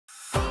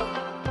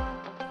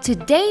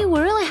Today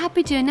we're really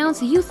happy to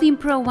announce YOOtheme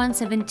Pro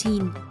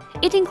 1.17.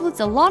 It includes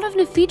a lot of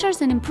new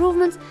features and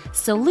improvements,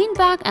 so lean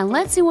back and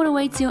let's see what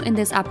awaits you in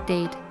this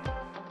update.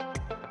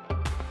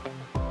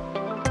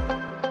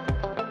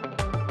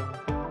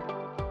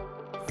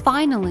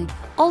 Finally,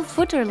 all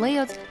footer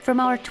layouts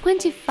from our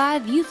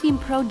 25 YOOtheme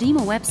Pro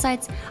demo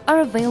websites are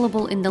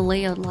available in the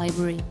layout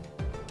library.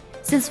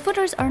 Since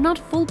footers are not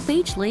full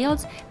page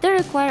layouts, they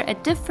require a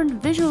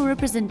different visual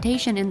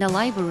representation in the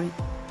library.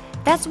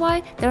 That's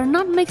why they're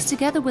not mixed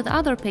together with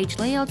other page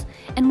layouts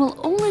and will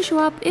only show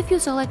up if you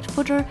select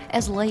footer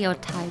as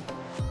layout type.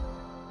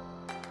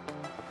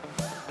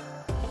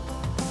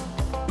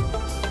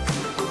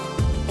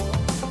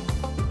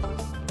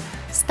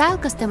 Style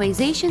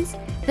customizations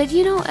that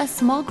you know as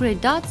small gray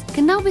dots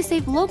can now be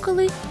saved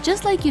locally,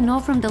 just like you know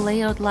from the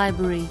layout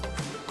library.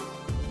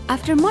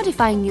 After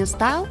modifying your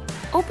style,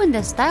 open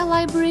the style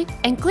library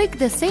and click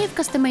the Save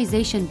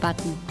Customization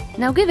button.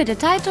 Now give it a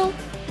title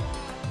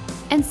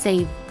and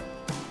save.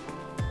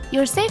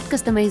 Your saved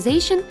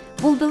customization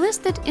will be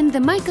listed in the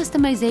My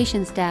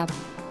Customizations tab.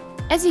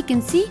 As you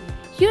can see,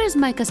 here is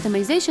my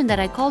customization that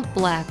I called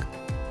black.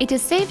 It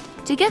is saved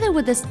together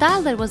with the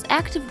style that was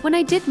active when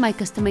I did my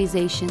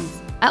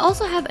customizations. I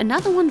also have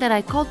another one that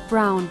I called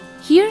brown.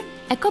 Here,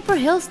 a Copper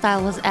Hill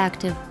style was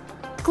active.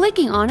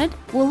 Clicking on it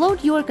will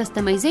load your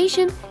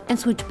customization and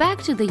switch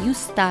back to the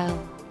used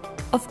style.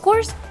 Of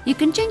course, you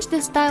can change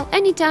the style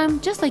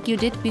anytime, just like you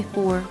did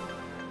before.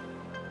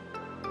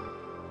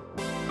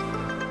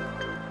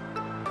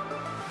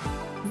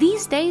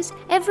 These days,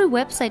 every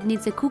website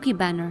needs a cookie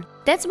banner.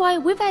 That's why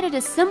we've added a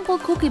simple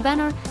cookie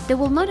banner that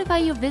will notify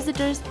your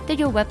visitors that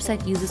your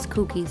website uses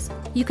cookies.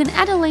 You can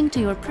add a link to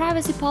your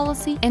privacy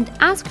policy and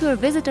ask your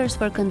visitors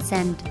for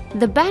consent.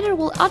 The banner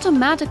will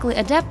automatically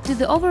adapt to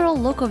the overall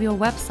look of your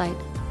website.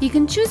 You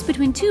can choose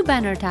between two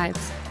banner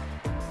types: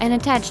 an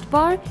attached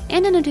bar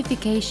and a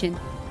notification.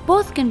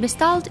 Both can be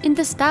styled in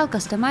the Style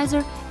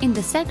Customizer, in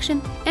the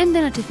section and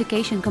the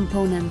notification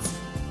components.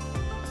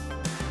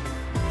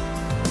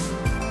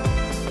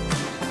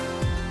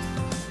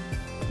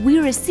 We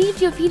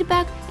received your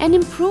feedback and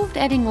improved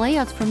adding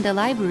layouts from the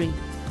library.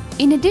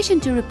 In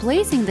addition to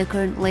replacing the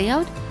current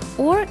layout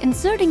or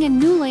inserting a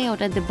new layout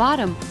at the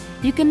bottom,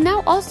 you can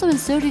now also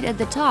insert it at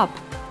the top.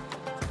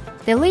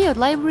 The layout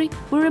library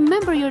will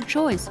remember your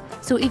choice,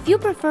 so if you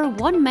prefer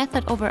one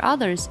method over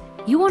others,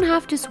 you won't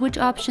have to switch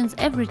options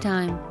every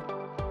time.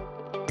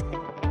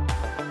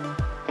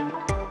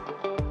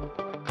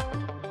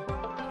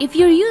 If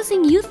you're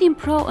using YOOtheme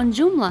Pro on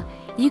Joomla,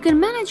 you can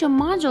manage your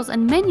modules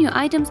and menu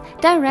items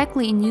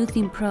directly in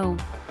YOOtheme Pro.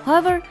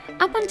 However,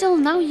 up until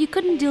now you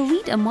couldn't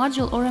delete a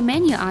module or a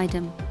menu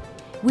item.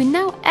 We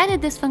now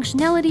added this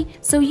functionality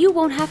so you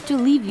won't have to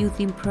leave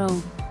YOOtheme Pro.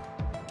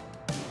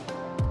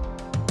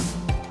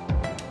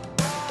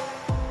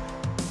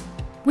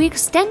 We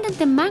extended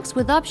the max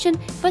width option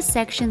for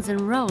sections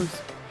and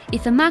rows.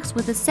 If a max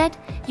width is set,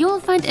 you will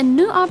find a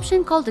new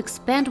option called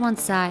Expand One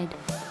Side.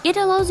 It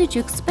allows you to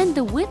expand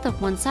the width of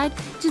one side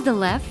to the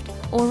left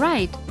or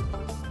right.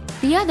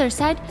 The other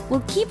side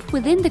will keep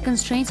within the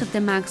constraints of the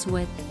max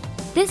width.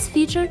 This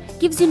feature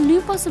gives you new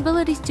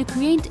possibilities to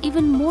create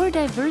even more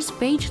diverse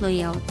page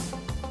layouts.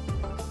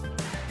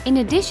 In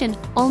addition,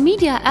 all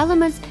media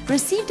elements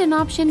received an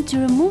option to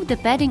remove the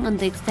padding on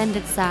the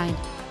extended side.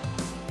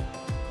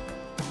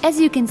 As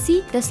you can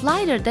see, the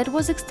slider that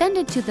was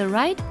extended to the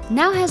right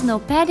now has no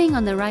padding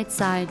on the right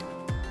side.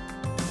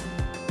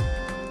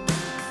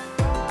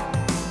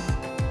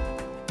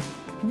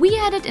 We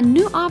added a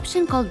new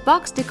option called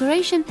Box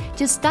Decoration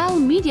to style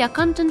media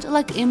content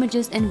like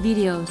images and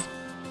videos.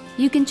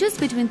 You can choose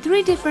between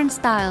three different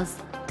styles: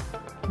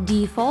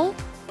 default,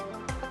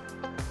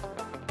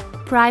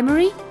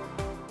 primary,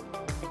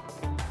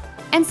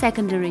 and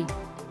secondary.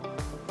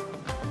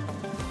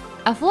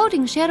 A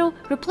floating shadow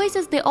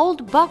replaces the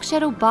old box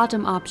shadow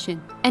bottom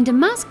option, and a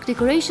mask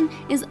decoration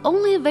is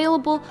only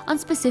available on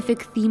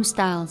specific theme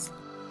styles.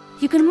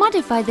 You can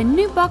modify the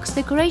new box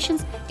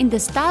decorations in the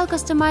Style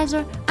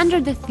Customizer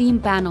under the Theme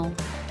panel.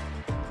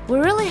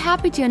 We're really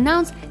happy to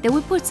announce that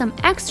we put some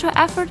extra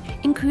effort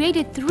and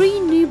created 3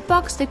 new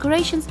box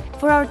decorations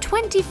for our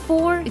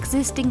 24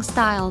 existing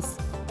styles.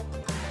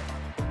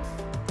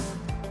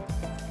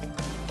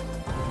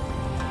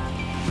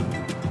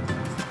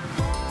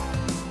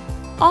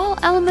 All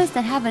elements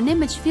that have an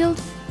image field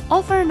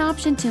offer an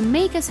option to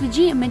make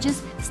SVG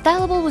images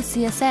stylable with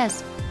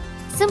CSS.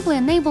 Simply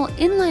enable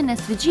Inline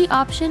SVG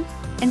option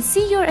and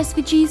see your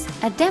SVGs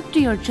adapt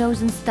to your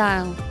chosen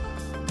style.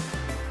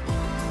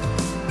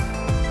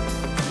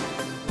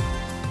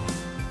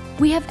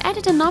 We have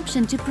added an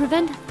option to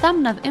prevent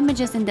Thumbnav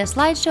images in the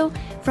slideshow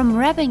from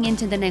wrapping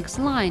into the next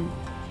line.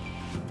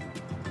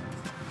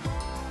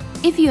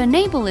 If you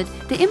enable it,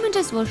 the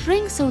images will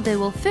shrink so they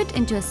will fit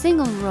into a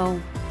single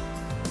row.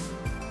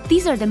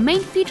 These are the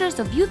main features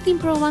of YOOtheme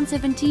Pro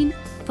 1.17.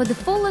 For the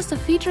full list of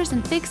features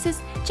and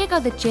fixes, check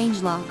out the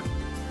changelog.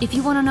 If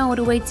you want to know what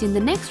awaits you in the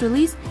next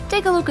release,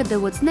 take a look at the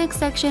What's Next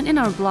section in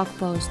our blog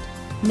post.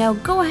 Now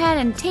go ahead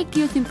and take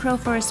YOOtheme Pro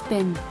for a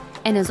spin.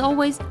 And as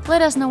always,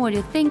 let us know what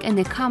you think in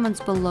the comments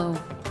below.